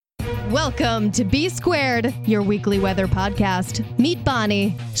Welcome to B Squared, your weekly weather podcast. Meet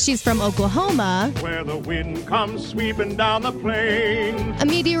Bonnie. She's from Oklahoma, where the wind comes sweeping down the plain. A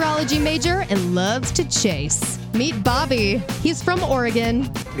meteorology major and loves to chase. Meet Bobby. He's from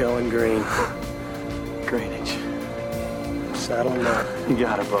Oregon. Going green. Greenwich. Saddle up. You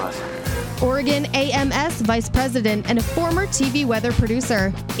got it, boss. Oregon AMS vice president and a former TV weather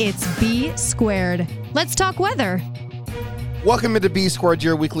producer. It's B Squared. Let's talk weather. Welcome into B Squared,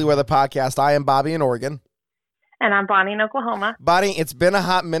 your weekly weather podcast. I am Bobby in Oregon. And I'm Bonnie in Oklahoma. Bonnie, it's been a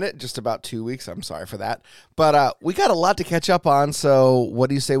hot minute, just about 2 weeks. I'm sorry for that. But we got a lot to catch up on, so what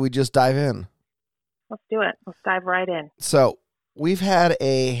do you say we just dive in? Let's do it. Let's dive right in. So we've had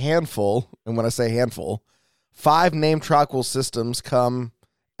a handful, and when I say handful, 5 named tropical systems come,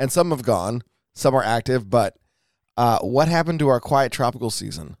 and some have gone, some are active, but what happened to our quiet tropical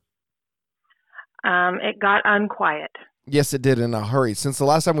season? It got unquiet. Yes, it did in a hurry. Since the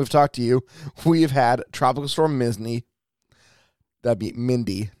last time we've talked to you, we've had Tropical Storm Mindy. That'd be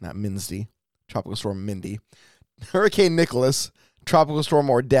Mindy, not Mindy. Tropical Storm Mindy. Hurricane Nicholas, Tropical Storm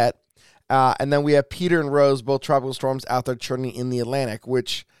Ordette. And then we have Peter and Rose, both tropical storms out there churning in the Atlantic,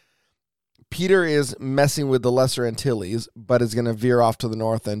 which Peter is messing with the Lesser Antilles, but is going to veer off to the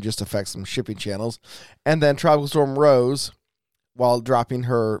north and just affect some shipping channels. And then Tropical Storm Rose, while dropping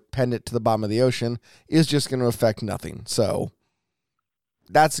her pendant to the bottom of the ocean, is just going to affect nothing. So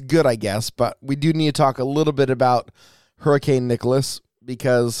that's good, I guess. But we do need to talk a little bit about Hurricane Nicholas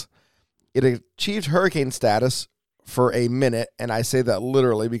because it achieved hurricane status for a minute. And I say that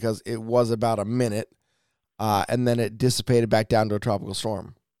literally because it was about a minute. And then it dissipated back down to a tropical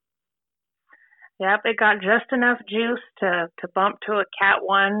storm. Yep, it got just enough juice to bump to a Cat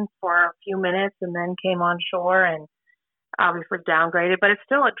 1 for a few minutes and then came on shore and obviously downgraded, but it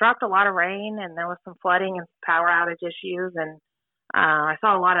dropped a lot of rain and there was some flooding and power outage issues. And I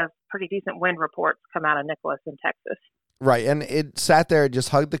saw a lot of pretty decent wind reports come out of Nicholas in Texas. Right. And it sat there, just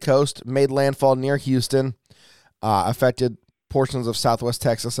hugged the coast, made landfall near Houston, affected portions of southwest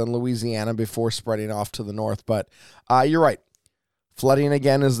Texas and Louisiana before spreading off to the north. But you're right. Flooding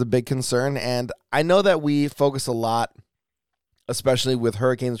again is the big concern. And I know that we focus a lot, especially with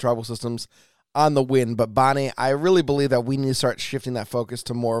hurricanes and tropical systems, on the wind, but Bonnie, I really believe that we need to start shifting that focus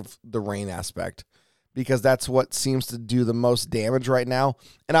to more of the rain aspect because that's what seems to do the most damage right now.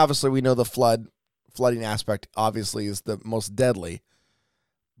 And obviously we know the flooding aspect obviously is the most deadly,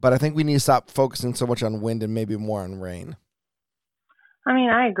 but I think we need to stop focusing so much on wind and maybe more on rain. I mean,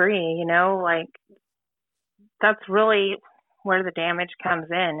 I agree, that's really where the damage comes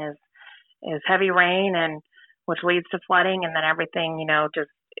in is heavy rain and which leads to flooding and then everything, just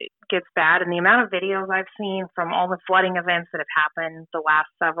it gets bad. And the amount of videos I've seen from all the flooding events that have happened the last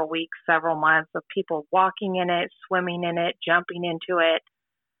several weeks, several months of people walking in it, swimming in it, jumping into it.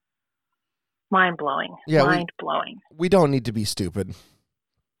 Mind-blowing. Yeah, mind-blowing. We don't need to be stupid.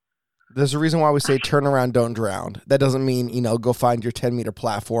 There's a reason why we say turn around, don't drown. That doesn't mean, go find your 10-meter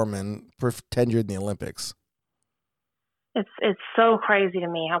platform and pretend you're in the Olympics. It's so crazy to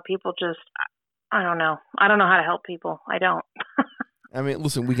me how people just, I don't know. I don't know how to help people. I don't. I mean,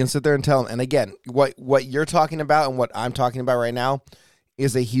 listen, we can sit there and tell them. And again, what you're talking about and what I'm talking about right now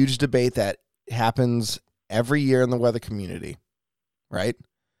is a huge debate that happens every year in the weather community, right?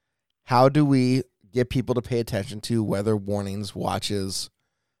 How do we get people to pay attention to weather warnings, watches,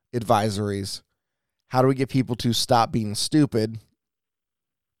 advisories? How do we get people to stop being stupid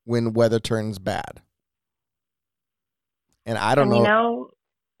when weather turns bad? And I don't know.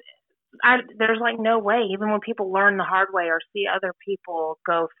 There's no way, even when people learn the hard way or see other people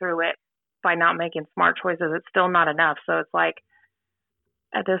go through it by not making smart choices, it's still not enough. So it's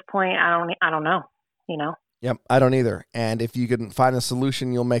at this point, I don't know, Yep, I don't either. And if you can find a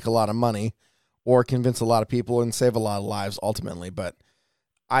solution, you'll make a lot of money or convince a lot of people and save a lot of lives ultimately. But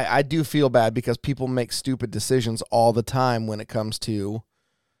I do feel bad because people make stupid decisions all the time when it comes to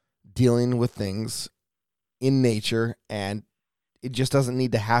dealing with things in nature, and it just doesn't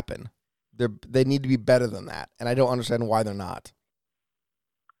need to happen. They need to be better than that, and I don't understand why they're not.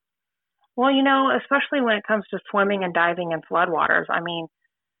 Well, especially when it comes to swimming and diving in floodwaters, I mean,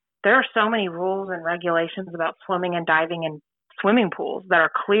 there are so many rules and regulations about swimming and diving in swimming pools that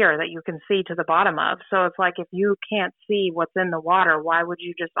are clear that you can see to the bottom of. So it's if you can't see what's in the water, why would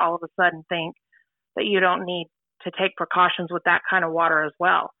you just all of a sudden think that you don't need to take precautions with that kind of water as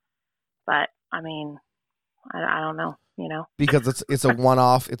well? But, I mean, I don't know. Because it's a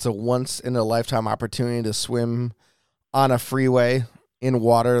one-off, it's a once-in-a-lifetime opportunity to swim on a freeway in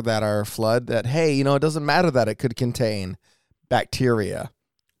water that are flood that, hey, it doesn't matter that it could contain bacteria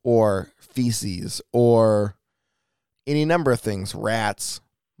or feces or any number of things, rats,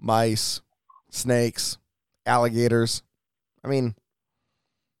 mice, snakes, alligators. I mean,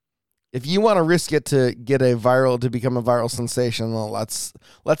 if you want to risk it to become a viral sensation, well, let's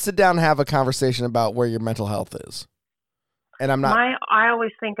sit down and have a conversation about where your mental health is. And I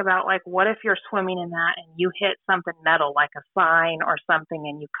always think about, like, what if you're swimming in that and you hit something metal, like a sign or something,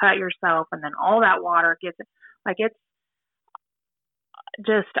 and you cut yourself, and then all that water gets, like, it's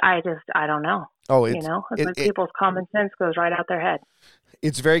just, I don't know. Oh, it's like people's common sense goes right out their head.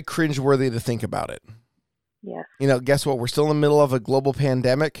 It's very cringeworthy to think about it. Yes. Guess what? We're still in the middle of a global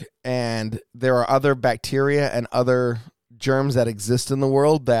pandemic, and there are other bacteria and other germs that exist in the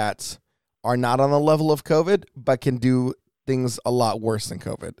world that are not on the level of COVID, but can do things a lot worse than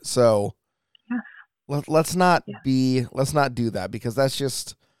COVID. So let's not do that, because that's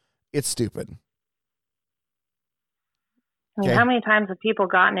just, it's stupid. I mean, how many times have people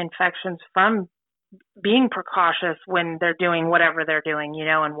gotten infections from being precautious when they're doing whatever they're doing,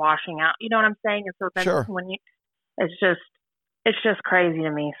 and washing out, you know what I'm saying? And so then sure. It's just crazy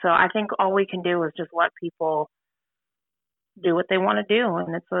to me. So I think all we can do is just let people do what they want to do,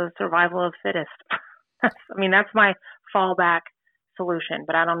 and it's a survival of fittest. That's my fallback solution,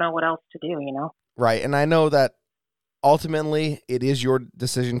 but I don't know what else to do, Right. And I know that ultimately it is your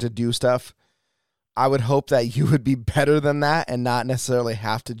decision to do stuff. I would hope that you would be better than that and not necessarily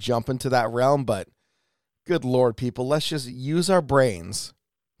have to jump into that realm, but good Lord, people, let's just use our brains.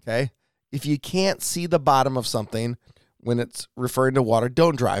 Okay. If you can't see the bottom of something when it's referring to water,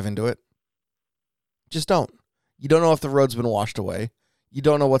 don't drive into it. Just don't. You don't know if the road's been washed away. You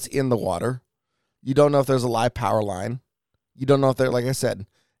don't know what's in the water. You don't know if there's a live power line. You don't know if there, like I said,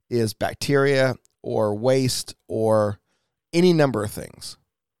 is bacteria or waste or any number of things.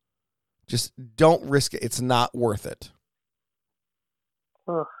 Just don't risk it. It's not worth it.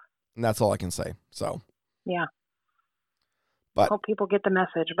 Ugh. And that's all I can say. So. Yeah. But I hope people get the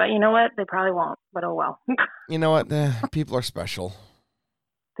message. But you know what? They probably won't. But oh well. You know what? People are special.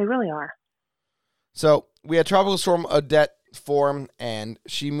 They really are. So we had Tropical Storm Odette form, and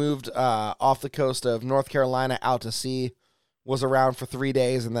she moved off the coast of North Carolina out to sea, was around for 3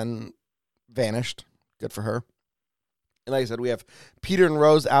 days, and then vanished. Good for her. And like I said, we have Peter and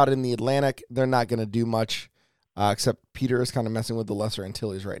Rose out in the Atlantic. They're not going to do much, except Peter is kind of messing with the Lesser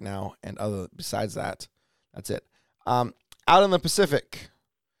Antilles right now, and besides that, that's it. Out in the Pacific,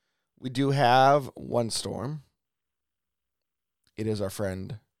 we do have one storm. It is our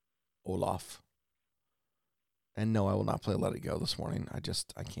friend Olaf. And no, I will not play Let It Go this morning. I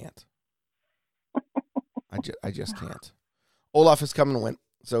can't. I just can't. Olaf has come and went,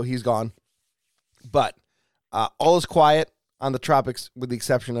 so he's gone. But all is quiet on the tropics with the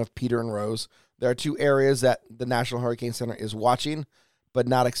exception of Peter and Rose. There are two areas that the National Hurricane Center is watching, but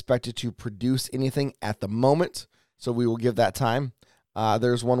not expected to produce anything at the moment. So we will give that time.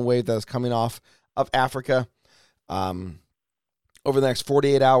 There's one wave that is coming off of Africa. Over the next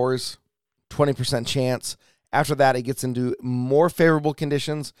 48 hours, 20% chance. After that, it gets into more favorable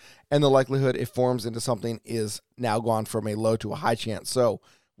conditions, and the likelihood it forms into something is now gone from a low to a high chance. So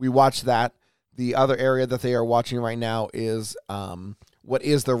we watch that. The other area that they are watching right now is what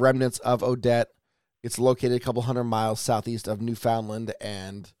is the remnants of Odette. It's located a couple hundred miles southeast of Newfoundland,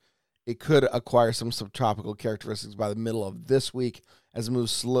 and it could acquire some subtropical characteristics by the middle of this week as it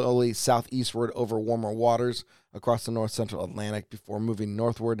moves slowly southeastward over warmer waters across the north-central Atlantic before moving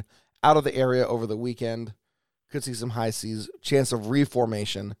northward out of the area over the weekend. Could see some high seas. Chance of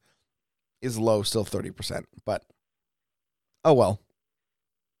reformation is low, still 30%. But, oh well.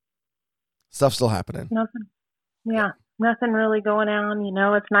 Stuff's still happening. Nothing really going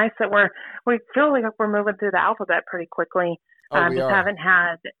on. It's nice that we feel like we're moving through the alphabet pretty quickly. We just haven't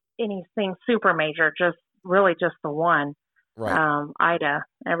had anything super major, just the one. Right. Ida.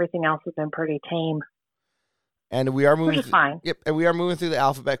 Everything else has been pretty tame. And we are moving. Which is fine. Yep, and we are moving through the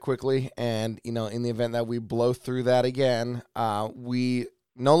alphabet quickly. And in the event that we blow through that again, we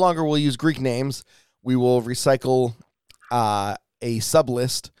no longer will use Greek names. We will recycle a sub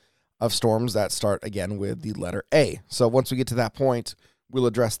list of storms that start again with the letter A. So once we get to that point, we'll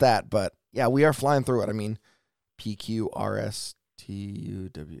address that. But yeah, we are flying through it. P, Q, R, S, T, U,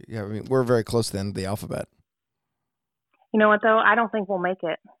 W. Yeah, we're very close to the end of the alphabet. You know what, though? I don't think we'll make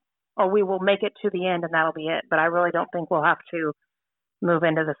it. Or we will make it to the end, and that'll be it. But I really don't think we'll have to move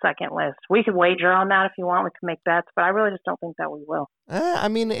into the second list. We could wager on that if you want. We can make bets, but I really just don't think that we will.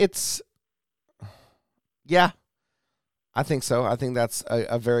 Yeah, I think so. I think that's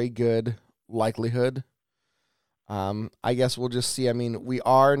a very good likelihood. I guess we'll just see. We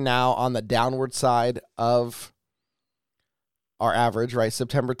are now on the downward side of our average, right?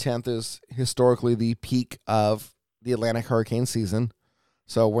 September 10th is historically the peak of the Atlantic hurricane season.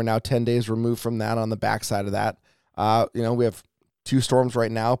 So we're now 10 days removed from that on the backside of that. We have 2 storms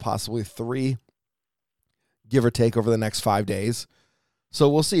right now, possibly 3, give or take, over the next 5 days. So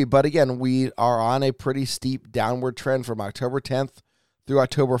we'll see. But again, we are on a pretty steep downward trend from October 10th through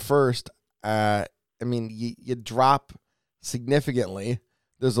October 1st. You drop significantly.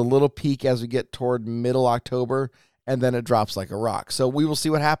 There's a little peak as we get toward middle October, and then it drops like a rock. So we will see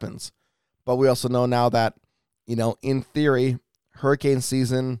what happens. But we also know now that, in theory, hurricane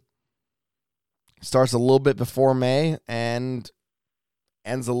season starts a little bit before May and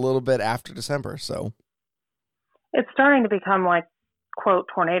ends a little bit after December. So it's starting to become like, quote,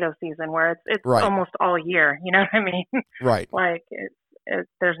 tornado season, where it's right. almost all year. You know what I mean? Right. Like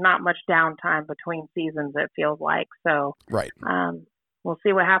there's not much downtime between seasons, it feels like. So right. We'll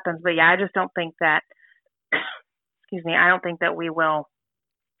see what happens. But yeah, I just don't think that, I don't think that we will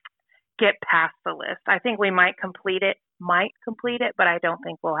get past the list. I think we might complete it, but I don't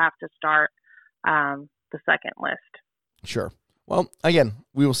think we'll have to start the second list. Sure. Well, again,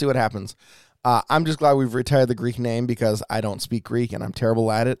 we will see what happens. I'm just glad we've retired the Greek name because I don't speak Greek and I'm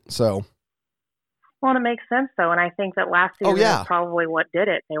terrible at it. So, well, and it makes sense though, and I think that last season was probably what did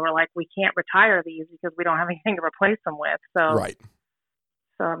it. They were like, we can't retire these because we don't have anything to replace them with. So, right.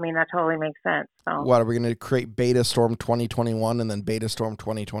 So that totally makes sense. So, what are we going to create? Beta Storm 2021 and then Beta Storm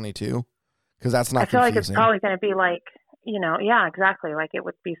 2022? Because that's not. I feel confusing. like it's probably going to be like, yeah, exactly. Like it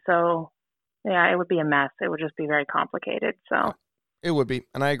would be so. Yeah, it would be a mess. It would just be very complicated. So it would be,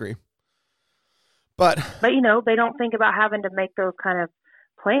 and I agree. But they don't think about having to make those kind of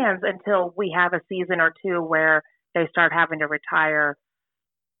plans until we have a season or two where they start having to retire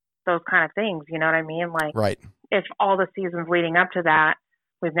those kind of things. You know what I mean? Like, right. If all the seasons leading up to that,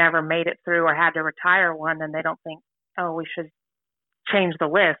 we've never made it through or had to retire one, then they don't think, oh, we should change the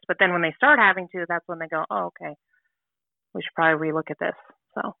list. But then when they start having to, that's when they go, oh, okay, we should probably relook at this.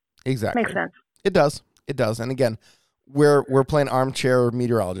 So exactly. Makes sense. It does. It does. And again, we're playing armchair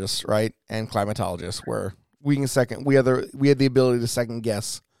meteorologists, right? And climatologists where we have the ability to second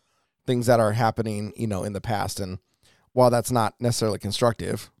guess things that are happening, in the past. And while that's not necessarily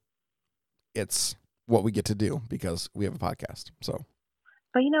constructive, it's what we get to do because we have a podcast. So,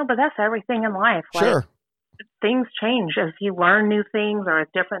 but that's everything in life. Sure. Like, things change as you learn new things or as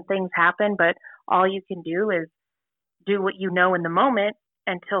different things happen, but all you can do is do what you know in the moment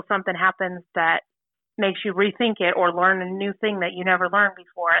until something happens that makes you rethink it or learn a new thing that you never learned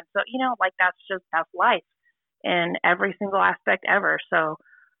before. And so, that's life in every single aspect ever. So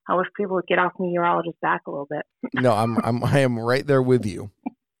I wish people would get off meteorologists back a little bit. No, I am right there with you.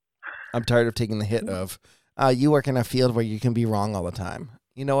 I'm tired of taking the hit of, you work in a field where you can be wrong all the time.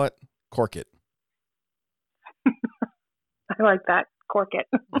 You know what? Cork it. I like that. Cork it.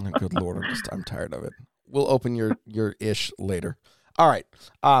 Good Lord. I'm tired of it. We'll open your ish later. All right.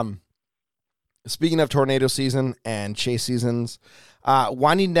 Speaking of tornado season and chase seasons,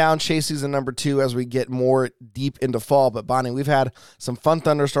 winding down chase season number 2 as we get more deep into fall. But Bonnie, we've had some fun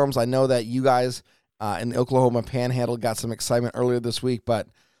thunderstorms. I know that you guys in the Oklahoma Panhandle got some excitement earlier this week, but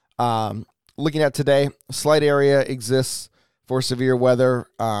looking at today, a slight area exists for severe weather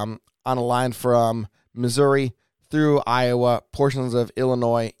on a line from Missouri through Iowa, portions of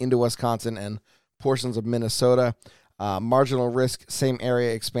Illinois into Wisconsin, and portions of Minnesota. Marginal risk, same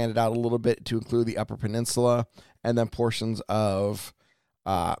area, expanded out a little bit to include the Upper Peninsula, and then portions of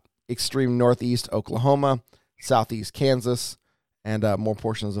extreme northeast Oklahoma, southeast Kansas, and more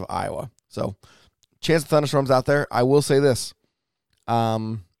portions of Iowa. So, chance of thunderstorms out there. I will say this.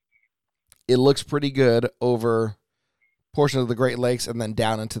 It looks pretty good over portions of the Great Lakes and then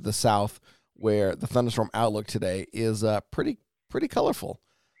down into the south, where the thunderstorm outlook today is pretty colorful.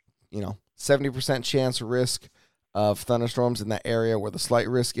 70% chance risk of thunderstorms in that area where the slight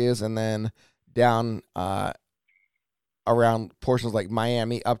risk is, and then down around portions like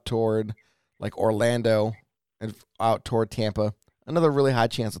Miami up toward like Orlando and out toward Tampa, another really high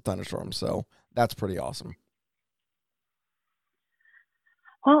chance of thunderstorms. So that's pretty awesome.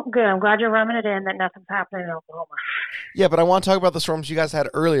 Well, good. I'm glad you're rubbing it in that nothing's happening in Oklahoma. Yeah, but I want to talk about the storms you guys had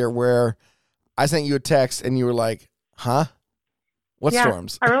earlier where I sent you a text and you were like, huh? What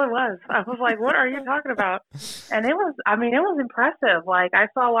storms? I really was. I was like, what are you talking about? And it was impressive. Like, I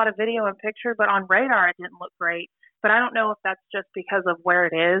saw a lot of video and picture, but on radar, it didn't look great. But I don't know if that's just because of where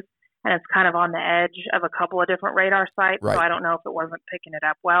it is, and it's kind of on the edge of a couple of different radar sites. Right. So I don't know if it wasn't picking it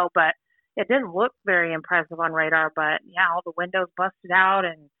up well, but it didn't look very impressive on radar. But yeah, all the windows busted out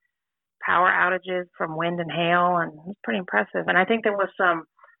and power outages from wind and hail, and it was pretty impressive. And I think there was some,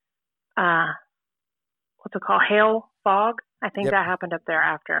 what's it called, hail fog. I think Yep. that happened up there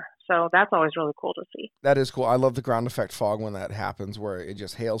after. So that's always really cool to see. That is cool. I love the ground effect fog when that happens, where it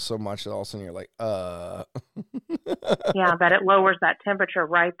just hails so much that all of a sudden you're like, Yeah, that it lowers that temperature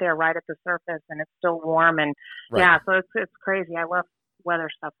right there, right at the surface, and it's still warm. And Right. yeah, so it's crazy. I love weather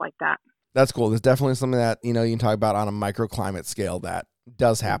stuff like that. That's cool. There's definitely something that, you can talk about on a microclimate scale that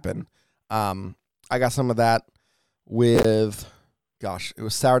does happen. I got some of that with, it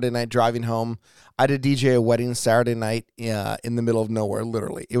was Saturday night driving home. I did DJ a wedding Saturday night in the middle of nowhere,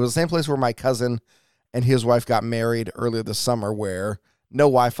 literally. It was the same place where my cousin and his wife got married earlier this summer, where no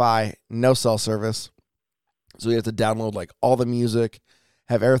Wi-Fi, no cell service. So you have to download like all the music,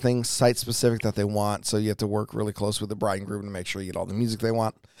 have everything site-specific that they want. So you have to work really close with the bride and groom to make sure you get all the music they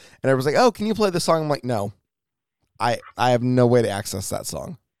want. And everyone's like, oh, can you play this song? I'm like, no. I have no way to access that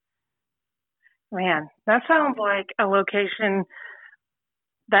song. Man, that sounds like a location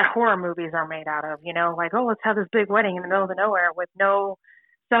that horror movies are made out of, like, oh, let's have this big wedding in the middle of nowhere with no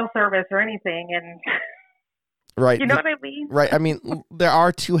cell service or anything. And Right. you know what I mean? Right. I mean, there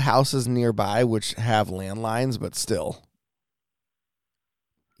are 2 houses nearby which have landlines, but still.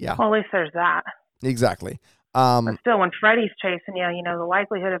 Yeah. Well, at least there's that. Exactly. But still, when Freddy's chasing you, the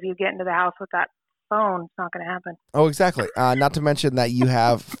likelihood of you getting to the house with that phone is not going to happen. Oh, exactly. Not to mention that you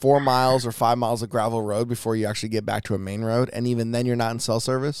have 4 miles or 5 miles of gravel road before you actually get back to a main road. And even then you're not in cell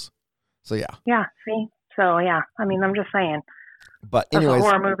service. So, yeah. Yeah, see? So, yeah. I mean, I'm just saying. But That's anyways. a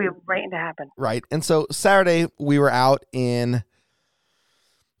horror movie waiting to happen. Right. And so Saturday we were out in,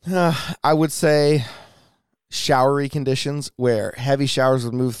 I would say, showery conditions where heavy showers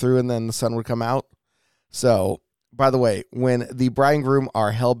would move through and then the sun would come out. So, by the way, when the bride and groom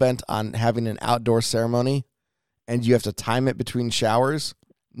are hell-bent on having an outdoor ceremony and you have to time it between showers,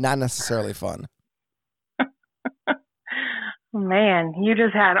 not necessarily fun. Man, you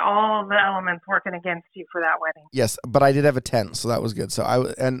just had all the elements working against you for that wedding. Yes, but I did have a tent, so that was good.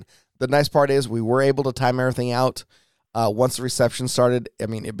 And the nice part is we were able to time everything out. Once the reception started, I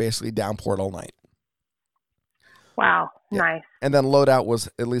mean, it basically downpoured all night. Wow, Yeah. nice. And then loadout was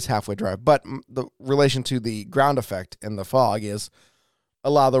at least halfway drive. But the relation to the ground effect and the fog is a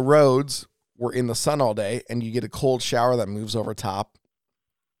lot of the roads were in the sun all day, and you get a cold shower that moves over top,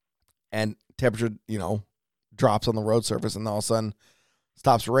 and temperature, drops on the road surface, and all of a sudden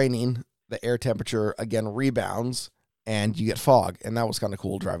stops raining. The air temperature again rebounds, and you get fog. And that was kind of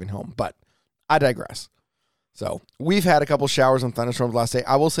cool driving home. But I digress. So we've had a couple showers and thunderstorms last day.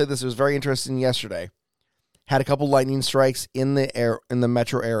 I will say this was very interesting yesterday. Had a couple lightning strikes in the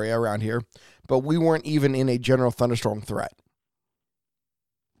metro area around here, but we weren't even in a general thunderstorm threat.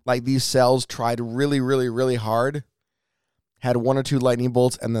 Like, these cells tried really, really, really hard, had 1 or 2 lightning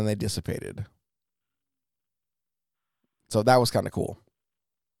bolts, and then they dissipated. So that was kind of cool.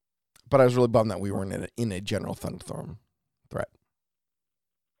 But I was really bummed that we weren't in a general thunderstorm threat.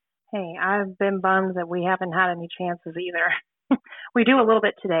 Hey, I've been bummed that we haven't had any chances either. We do a little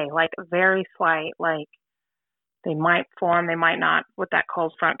bit today, like very slight, like they might form, they might not with that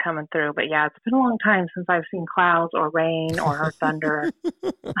cold front coming through. But yeah, it's been a long time since I've seen clouds or rain or heard thunder.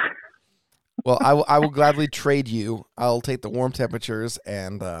 Well, I will gladly trade you. I'll take the warm temperatures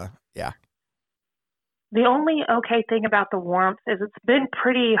and, yeah. The only okay thing about the warmth is it's been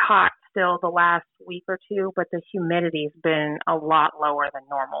pretty hot still the last week or two, but the humidity's been a lot lower than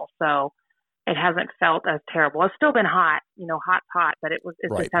normal. So it hasn't felt as terrible. It's still been hot, hot, but it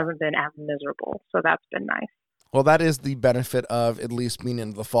Right. just hasn't been as miserable. So that's been nice. Well, that is the benefit of at least being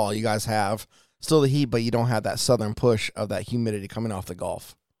into the fall. You guys have still the heat, but you don't have that southern push of that humidity coming off the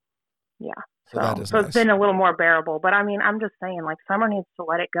Gulf. Yeah. So that is so nice. it's been a little more bearable. But I mean, I'm just saying, like, summer needs to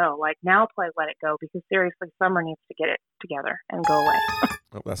let it go. Like, now play Let It Go, because seriously, summer needs to get it together and go away.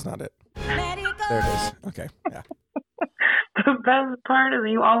 Oh, that's not it. There it is. Okay. Yeah. The best part is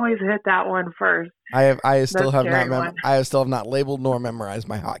you always hit that one first. I still have scary not one. I still have not labeled nor memorized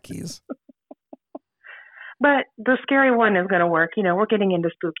my hotkeys. But the scary one is going to work. We're getting into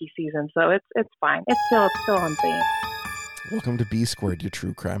spooky season, so it's fine. It's still on theme. Welcome to B Squared, your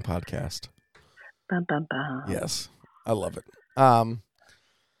true crime podcast. Bum, bum, bum. Yes, I love it.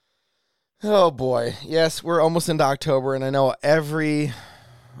 Oh boy, yes, we're almost into October, and I know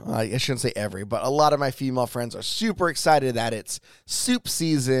I shouldn't say every, but a lot of my female friends are super excited that it's soup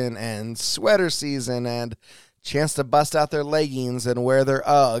season and sweater season and chance to bust out their leggings and wear their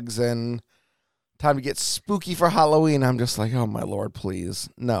Uggs and time to get spooky for Halloween. I'm just like, oh my Lord, please,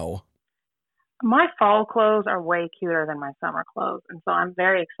 no. My fall clothes are way cuter than my summer clothes, and so I'm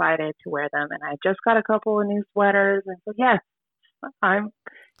very excited to wear them. And I just got a couple of new sweaters, and so yes, I'm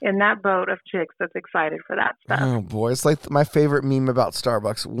in that boat of chicks that's excited for that stuff. Oh boy, it's like my favorite meme about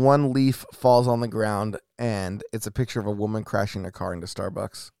Starbucks. One leaf falls on the ground, and it's a picture of a woman crashing a car into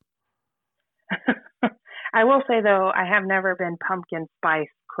Starbucks. I will say, though, I have never been pumpkin spice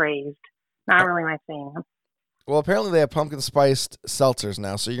crazed. Not really my thing. Well, apparently they have pumpkin spiced seltzers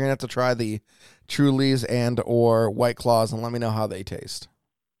now, so you're going to have to try the Trulies and or White Claws and let me know how they taste.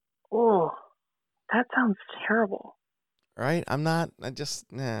 Oh, that sounds terrible. Right? I like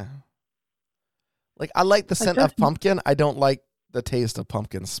the scent of pumpkin. I don't like the taste of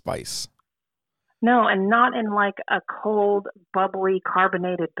pumpkin spice. No, and not in like a cold, bubbly,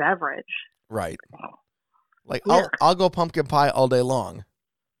 carbonated beverage. Right. Like I'll go pumpkin pie all day long,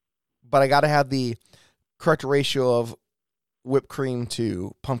 but I got to have the correct ratio of whipped cream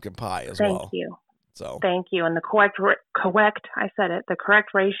to pumpkin pie as well. Thank you. So thank you. And the correct, I said it, the correct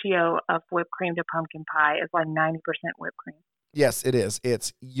ratio of whipped cream to pumpkin pie is like 90% whipped cream. Yes, it is.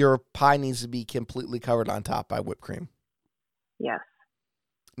 It's your pie needs to be completely covered on top by whipped cream. Yes.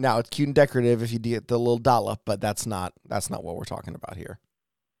 Now it's cute and decorative if you get the little dollop, but that's not what we're talking about here.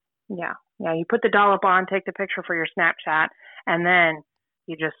 Yeah. Yeah. You put the dollop on, take the picture for your Snapchat, and then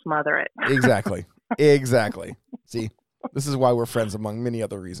you just smother it. Exactly. Exactly. See, this is why we're friends among many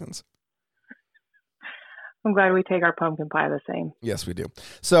other reasons. I'm glad we take our pumpkin pie the same. Yes, we do.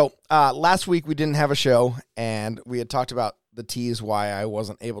 So last week we didn't have a show, and we had talked about the tease why I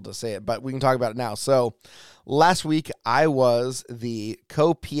wasn't able to say it, but we can talk about it now. So last week I was the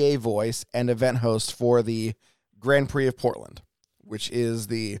co-PA voice and event host for the Grand Prix of Portland, which is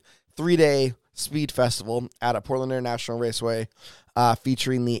the 3-day speed festival at a Portland International Raceway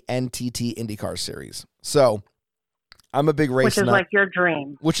featuring the NTT IndyCar Series. So I'm a big race Which is nut, like your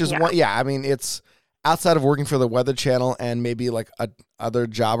dream. Which is one, yeah, I mean, it's outside of working for the Weather Channel and maybe like a other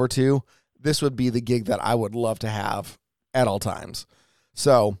job or two, this would be the gig that I would love to have at all times.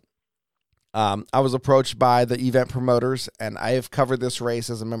 So I was approached by the event promoters, and I have covered this race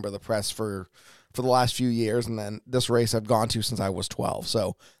as a member of the press for the last few years, and then this race I've gone to since I was 12.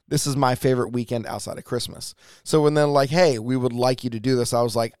 So this is my favorite weekend outside of Christmas. So when they're like, hey, we would like you to do this, I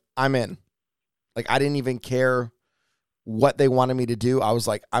was like, I'm in. Like, I didn't even care what they wanted me to do. I was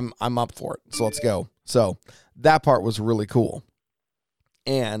like, I'm up for it. So let's go. So that part was really cool.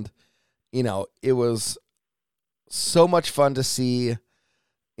 And, you know, it was so much fun to see,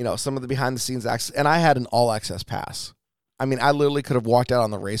 you know, some of the behind the scenes acts. And I had an all access pass. I mean, I literally could have walked out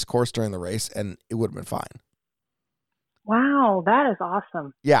on the race course during the race and it would have been fine. Wow, that is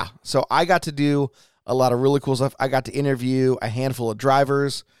awesome. Yeah. So I got to do a lot of really cool stuff. I got to interview a handful of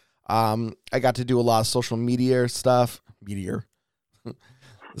drivers. I got to do a lot of social media stuff. Meteor. This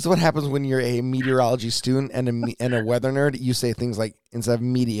is what happens when you're a meteorology student and a weather nerd. You say things like, instead of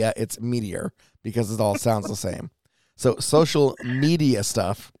media, it's meteor because it all sounds the same. So social media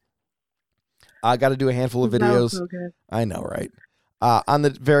stuff. I got to do a handful of videos. So good. I know, right? On the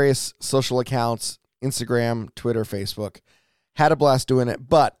various social accounts, Instagram, Twitter, Facebook. Had a blast doing it.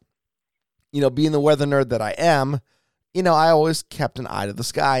 But, you know, being the weather nerd that I am, you know, I always kept an eye to the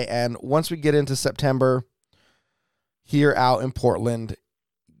sky. And once we get into September here out in Portland,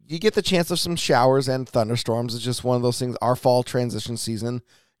 you get the chance of some showers and thunderstorms. It's just one of those things. Our fall transition season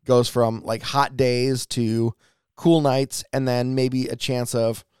goes from like hot days to cool nights, and then maybe a chance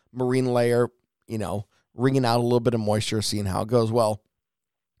of marine layer, you know, wringing out a little bit of moisture, seeing how it goes. Well,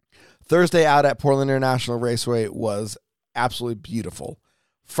 Thursday out at Portland International Raceway was absolutely beautiful.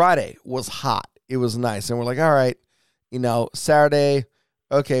 Friday was hot. It was nice. And we're like, all right, you know, Saturday,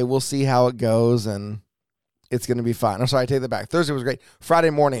 okay, we'll see how it goes, and it's going to be fine. I'm sorry, I take that back. Thursday was great. Friday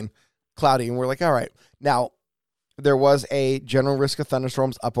morning, cloudy, and we're like, all right. Now, there was a general risk of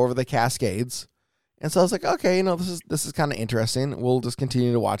thunderstorms up over the Cascades, and so I was like, okay, you know, this is kind of interesting. We'll just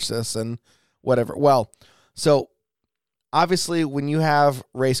continue to watch this and whatever. Well, so obviously when you have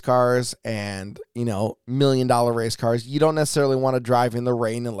race cars and, you know, $1 million race cars, you don't necessarily want to drive in the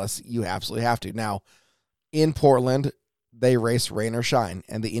rain unless you absolutely have to. Now, in Portland, they race rain or shine,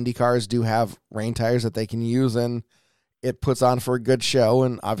 and the Indy cars do have rain tires that they can use, and it puts on for a good show,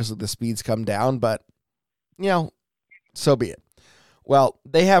 and obviously the speeds come down, but, you know, so be it. Well,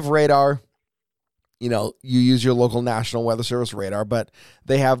 they have radar. You know, you use your local National Weather Service radar, but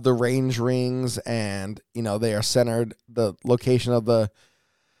they have the range rings, and, you know, they are centered. The location of the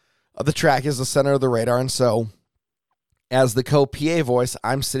track is the center of the radar, and so as the co-PA voice,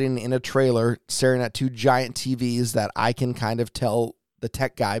 I'm sitting in a trailer staring at two giant TVs that I can kind of tell the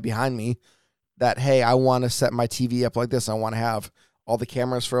tech guy behind me that, hey, I want to set my TV up like this. I want to have all the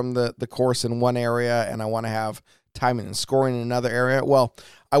cameras from the course in one area, and I want to have timing and scoring in another area. Well,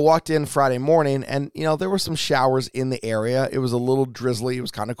 I walked in Friday morning and, there were some showers in the area. It was a little drizzly. It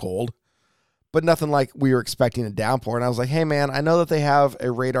was kind of cold, but nothing like we were expecting a downpour. And I was like, hey, man, I know that they have a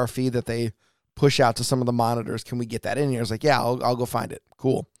radar feed that they push out to some of the monitors. Can we get that in here? I was like, yeah, I'll go find it.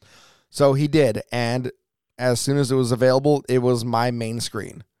 Cool. So he did. And as soon as it was available, it was my main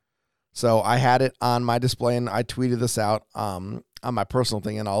screen. So I had it on my display, and I tweeted this out on my personal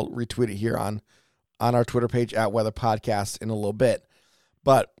thing, and I'll retweet it here on our Twitter page at Weather Podcast in a little bit.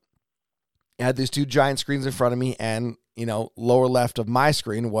 But I had these two giant screens in front of me, and, lower left of my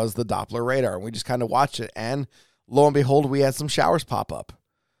screen was the Doppler radar. And we just kind of watched it, and lo and behold, we had some showers pop up.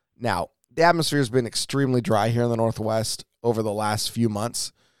 Now, the atmosphere has been extremely dry here in the Northwest over the last few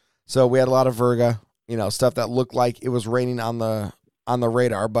months. So we had a lot of virga, stuff that looked like it was raining on the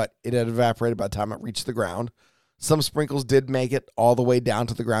radar, but it had evaporated by the time it reached the ground. Some sprinkles did make it all the way down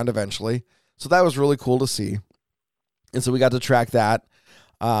to the ground eventually. So that was really cool to see. And so we got to track that.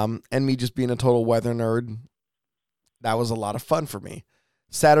 And me just being a total weather nerd, that was a lot of fun for me.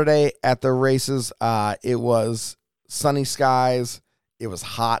 Saturday at the races, it was sunny skies. It was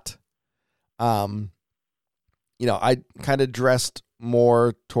hot. I kind of dressed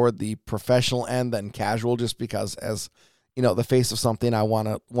more toward the professional end than casual, just because as, the face of something, I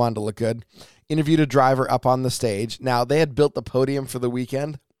wanted to look good. Interviewed a driver up on the stage. Now, they had built the podium for the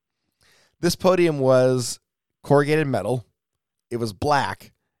weekend. This podium was corrugated metal. It was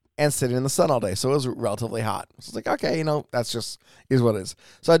black and sitting in the sun all day. So it was relatively hot. So it's like, okay, that's just is what it is.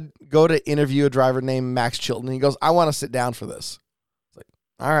 So I'd go to interview a driver named Max Chilton. He goes, I want to sit down for this. It's like,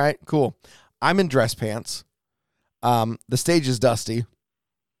 all right, cool. I'm in dress pants. The stage is dusty.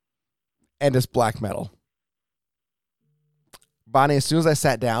 And it's black metal. Bonnie, as soon as I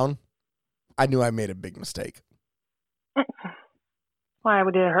sat down, I knew I made a big mistake. Why?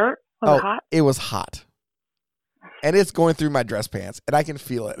 Did it hurt? Was it hot? It was hot. And it's going through my dress pants, and I can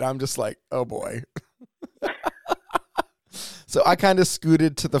feel it. And I'm just like, oh, boy. So I kind of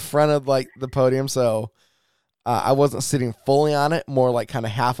scooted to the front of, the podium, so I wasn't sitting fully on it, more like kind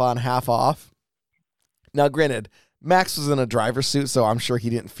of half on, half off. Now, granted, Max was in a driver's suit, so I'm sure he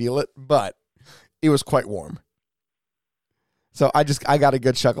didn't feel it, but it was quite warm. So I got a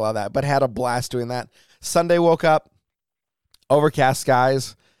good chuckle out of that, but had a blast doing that. Sunday woke up, overcast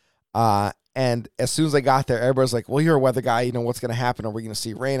skies, and as soon as I got there, everybody's like, well, you're a weather guy. What's going to happen? Are we going to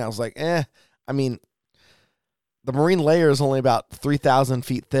see rain? I was like, the marine layer is only about 3,000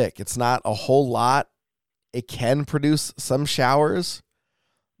 feet thick. It's not a whole lot. It can produce some showers,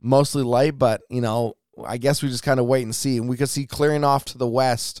 mostly light, but, I guess we just kind of wait and see. And we could see clearing off to the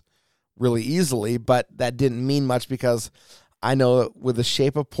west really easily, but that didn't mean much because I know with the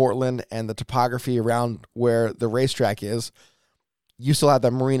shape of Portland and the topography around where the racetrack is, you still have that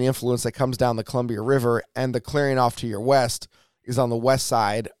marine influence that comes down the Columbia River, and the clearing off to your west is on the west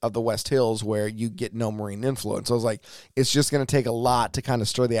side of the West Hills where you get no marine influence. So I was like, it's just going to take a lot to kind of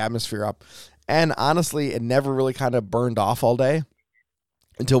stir the atmosphere up. And honestly, it never really kind of burned off all day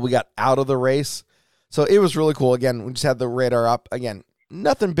until we got out of the race. So it was really cool. Again, we just had the radar up. Again,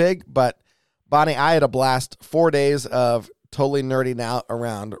 nothing big, but Bonnie, I had a blast. 4 days of totally nerding out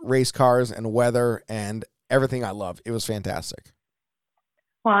around race cars and weather and everything I love. It was fantastic.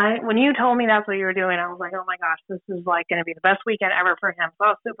 Well, when you told me that's what you were doing, I was like, oh my gosh, this is going to be the best weekend ever for him. So I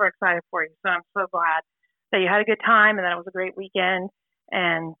was super excited for you. So I'm so glad that you had a good time and that it was a great weekend.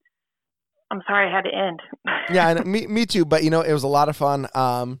 And I'm sorry it had to end. Yeah, and me too. But, it was a lot of fun.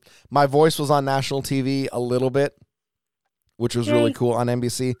 My voice was on national TV a little bit, which was really cool on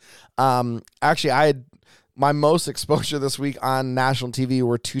NBC. Actually, I had my most exposure this week on national TV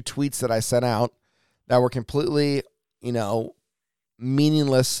were 2 tweets that I sent out that were completely,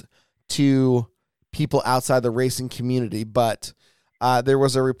 meaningless to people outside the racing community. But there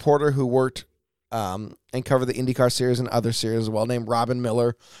was a reporter who worked and covered the IndyCar series and other series as well, named Robin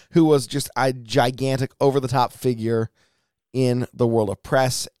Miller, who was just a gigantic, over-the-top figure in the world of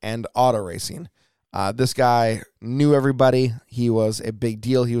press and auto racing. This guy knew everybody. He was a big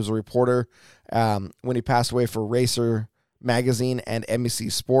deal. He was a reporter when he passed away for Racer Magazine and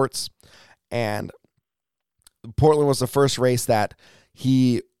NBC Sports. And Portland was the first race that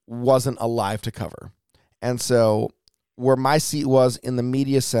he wasn't alive to cover. And so where my seat was in the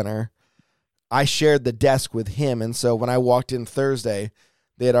media center, I shared the desk with him. And so when I walked in Thursday,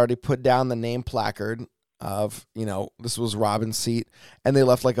 they had already put down the name placard of, this was Robin's seat. And they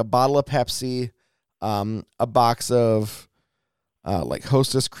left a bottle of Pepsi, a box of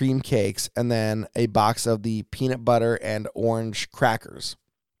Hostess cream cakes, and then a box of the peanut butter and orange crackers.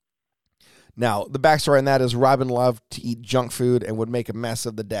 Now, the backstory on that is Robin loved to eat junk food and would make a mess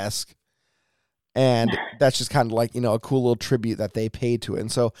of the desk. And that's just kind of like, a cool little tribute that they paid to it.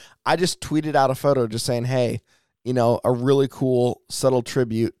 And so I just tweeted out a photo just saying, hey, a really cool, subtle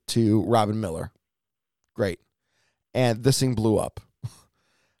tribute to Robin Miller. Great. And this thing blew up.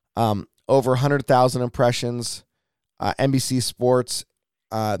 Over 100,000 impressions. NBC Sports,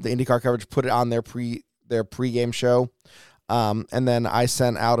 the IndyCar coverage, put it on their pregame show. And then I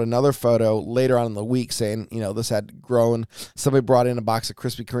sent out another photo later on in the week saying, this had grown. Somebody brought in a box of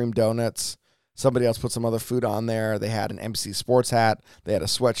Krispy Kreme donuts. Somebody else put some other food on there. They had an NBC Sports hat. They had a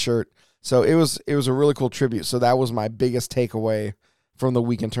sweatshirt. So it was a really cool tribute. So that was my biggest takeaway from the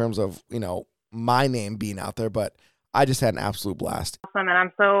week in terms of, my name being out there. But I just had an absolute blast. Awesome, and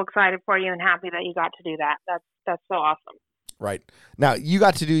I'm so excited for you and happy that you got to do that. That's so awesome. Right. Now, you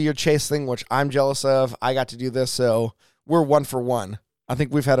got to do your chase thing, which I'm jealous of. I got to do this, so we're 1 for 1. I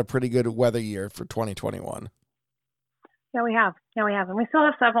think we've had a pretty good weather year for 2021. Yeah, we have. And we still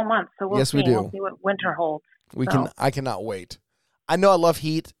have several months, so we'll see. We do. We'll see what winter holds. I cannot wait. I know I love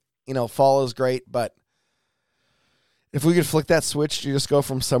heat. Fall is great, but if we could flick that switch to just go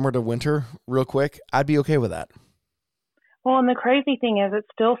from summer to winter real quick, I'd be okay with that. Well, and the crazy thing is it's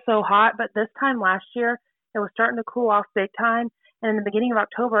still so hot, but this time last year, it was starting to cool off big time. And in the beginning of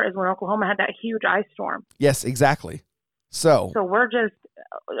October is when Oklahoma had that huge ice storm. Yes, exactly. So we're just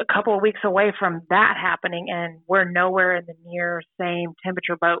a couple of weeks away from that happening, and we're nowhere in the near same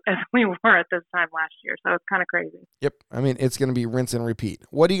temperature boat as we were at this time last year. So it's kind of crazy. Yep. I mean, it's going to be rinse and repeat.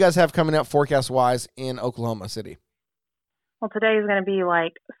 What do you guys have coming up forecast-wise in Oklahoma City? Well, today is going to be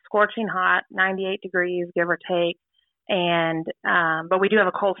like scorching hot, 98 degrees, give or take. And but we do have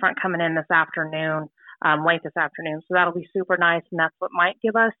a cold front coming in this afternoon, late this afternoon. So that'll be super nice, and that's what might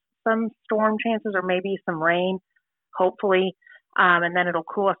give us some storm chances or maybe some rain, hopefully. And then it'll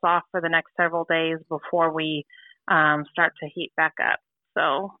cool us off for the next several days before we start to heat back up.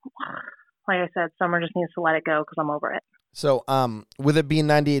 So, like I said, summer just needs to let it go because I'm over it. So, with it being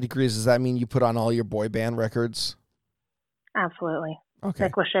 98 degrees, does that mean you put on all your boy band records? Absolutely. Okay.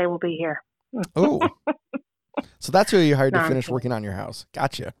 Nick Lachey will be here. Oh. So that's who you hired to finish working on your house.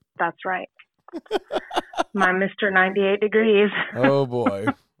 Gotcha. That's right. My Mr. 98 degrees. Oh, boy.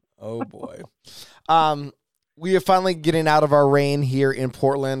 Oh, boy. We are finally getting out of our rain here in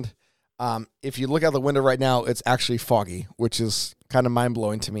Portland. If you look out the window right now, it's actually foggy, which is kind of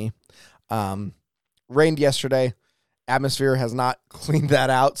mind-blowing to me. Rained yesterday. Atmosphere has not cleaned that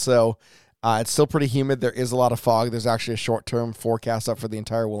out, so it's still pretty humid. There is a lot of fog. There's actually a short-term forecast up for the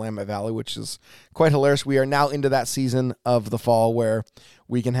entire Willamette Valley, which is quite hilarious. We are now into that season of the fall where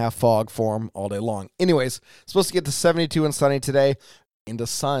we can have fog form all day long. Anyways, supposed to get to 72 and sunny today, into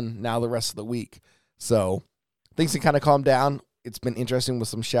sun now the rest of the week. So things can kind of calm down. It's been interesting with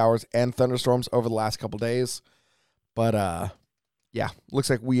some showers and thunderstorms over the last couple days. But, yeah,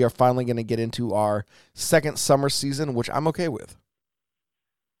 looks like we are finally going to get into our second summer season, which I'm okay with.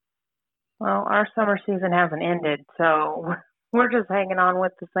 Well, our summer season hasn't ended, so we're just hanging on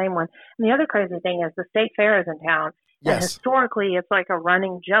with the same one. And the other crazy thing is the state fair is in town. Yes. And historically, it's like a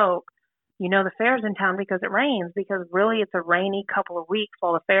running joke. The fair's in town because it rains, because really it's a rainy couple of weeks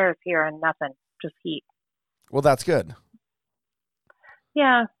while the fair is here and nothing, just heat. Well, that's good.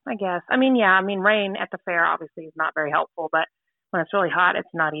 Yeah, I guess. Rain at the fair obviously is not very helpful, but when it's really hot, it's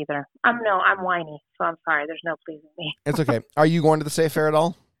not either. I'm whiny, so I'm sorry. There's no pleasing me. It's okay. Are you going to the state fair at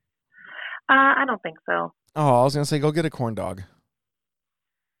all? I don't think so. Oh, I was going to say, go get a corn dog.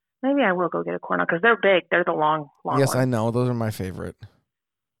 Maybe I will go get a corn dog because they're big. They're the long Yes, ones. I know. Those are my favorite.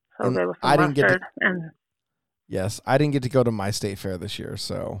 So good with some mustard. Yes, I didn't get to go to my state fair this year,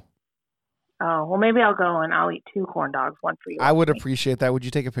 so. Oh, well, maybe I'll go and I'll eat 2 corn dogs, one for you. I would appreciate that. Would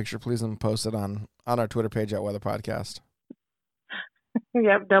you take a picture, please, and post it on our Twitter page at Weather Podcast?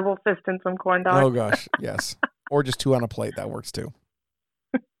 Yep, double fisting some corn dogs. Oh, gosh, yes. Or just 2 on a plate. That works, too.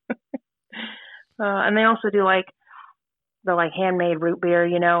 And they also do the handmade root beer,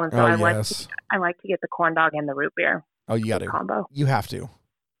 and so I like to get the corn dog and the root beer. Oh, you got to. Combo. You have to.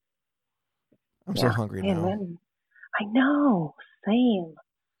 I'm so hungry now. I know. Same.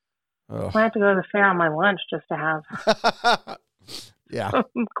 Ugh. I have to go to the fair on my lunch just to have yeah.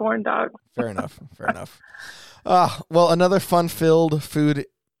 corn dogs. Fair enough. Well, another fun-filled food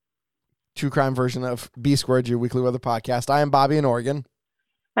true crime version of B Squared, your weekly weather podcast. I am Bobby in Oregon.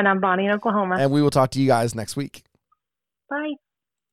 And I'm Bonnie in Oklahoma. And we will talk to you guys next week. Bye.